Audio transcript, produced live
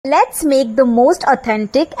Let's make the most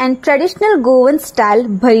authentic and traditional Goan style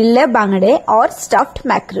Bharille Bangde or stuffed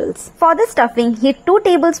mackerels. For the stuffing, heat 2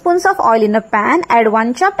 tablespoons of oil in a pan, add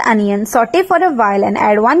 1 chopped onion, saute for a while and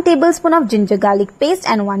add 1 tablespoon of ginger garlic paste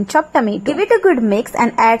and 1 chopped tomato. Give it a good mix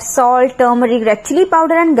and add salt, turmeric, red chili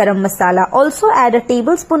powder and garam masala. Also add a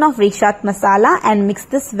tablespoon of reshat masala and mix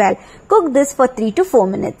this well. Cook this for 3 to 4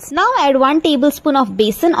 minutes. Now add 1 tablespoon of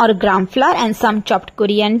besan or gram flour and some chopped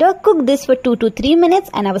coriander. Cook this for 2 to 3 minutes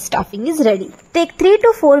and our stuffing is ready. Take 3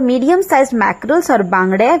 to 4 medium-sized mackerels or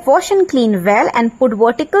bangde, wash and clean well and put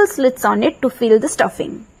vertical slits on it to fill the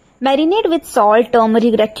stuffing. Marinate with salt,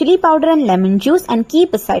 turmeric, red chili powder and lemon juice and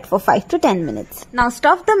keep aside for 5 to 10 minutes. Now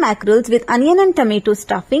stuff the mackerels with onion and tomato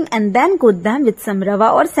stuffing and then coat them with some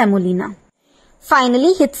rava or semolina.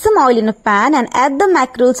 Finally, heat some oil in a pan and add the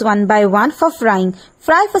mackerels one by one for frying.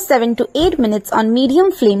 Fry for 7 to 8 minutes on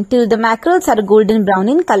medium flame till the mackerels are golden brown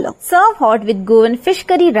in color. Serve hot with Goan fish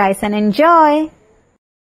curry rice and enjoy!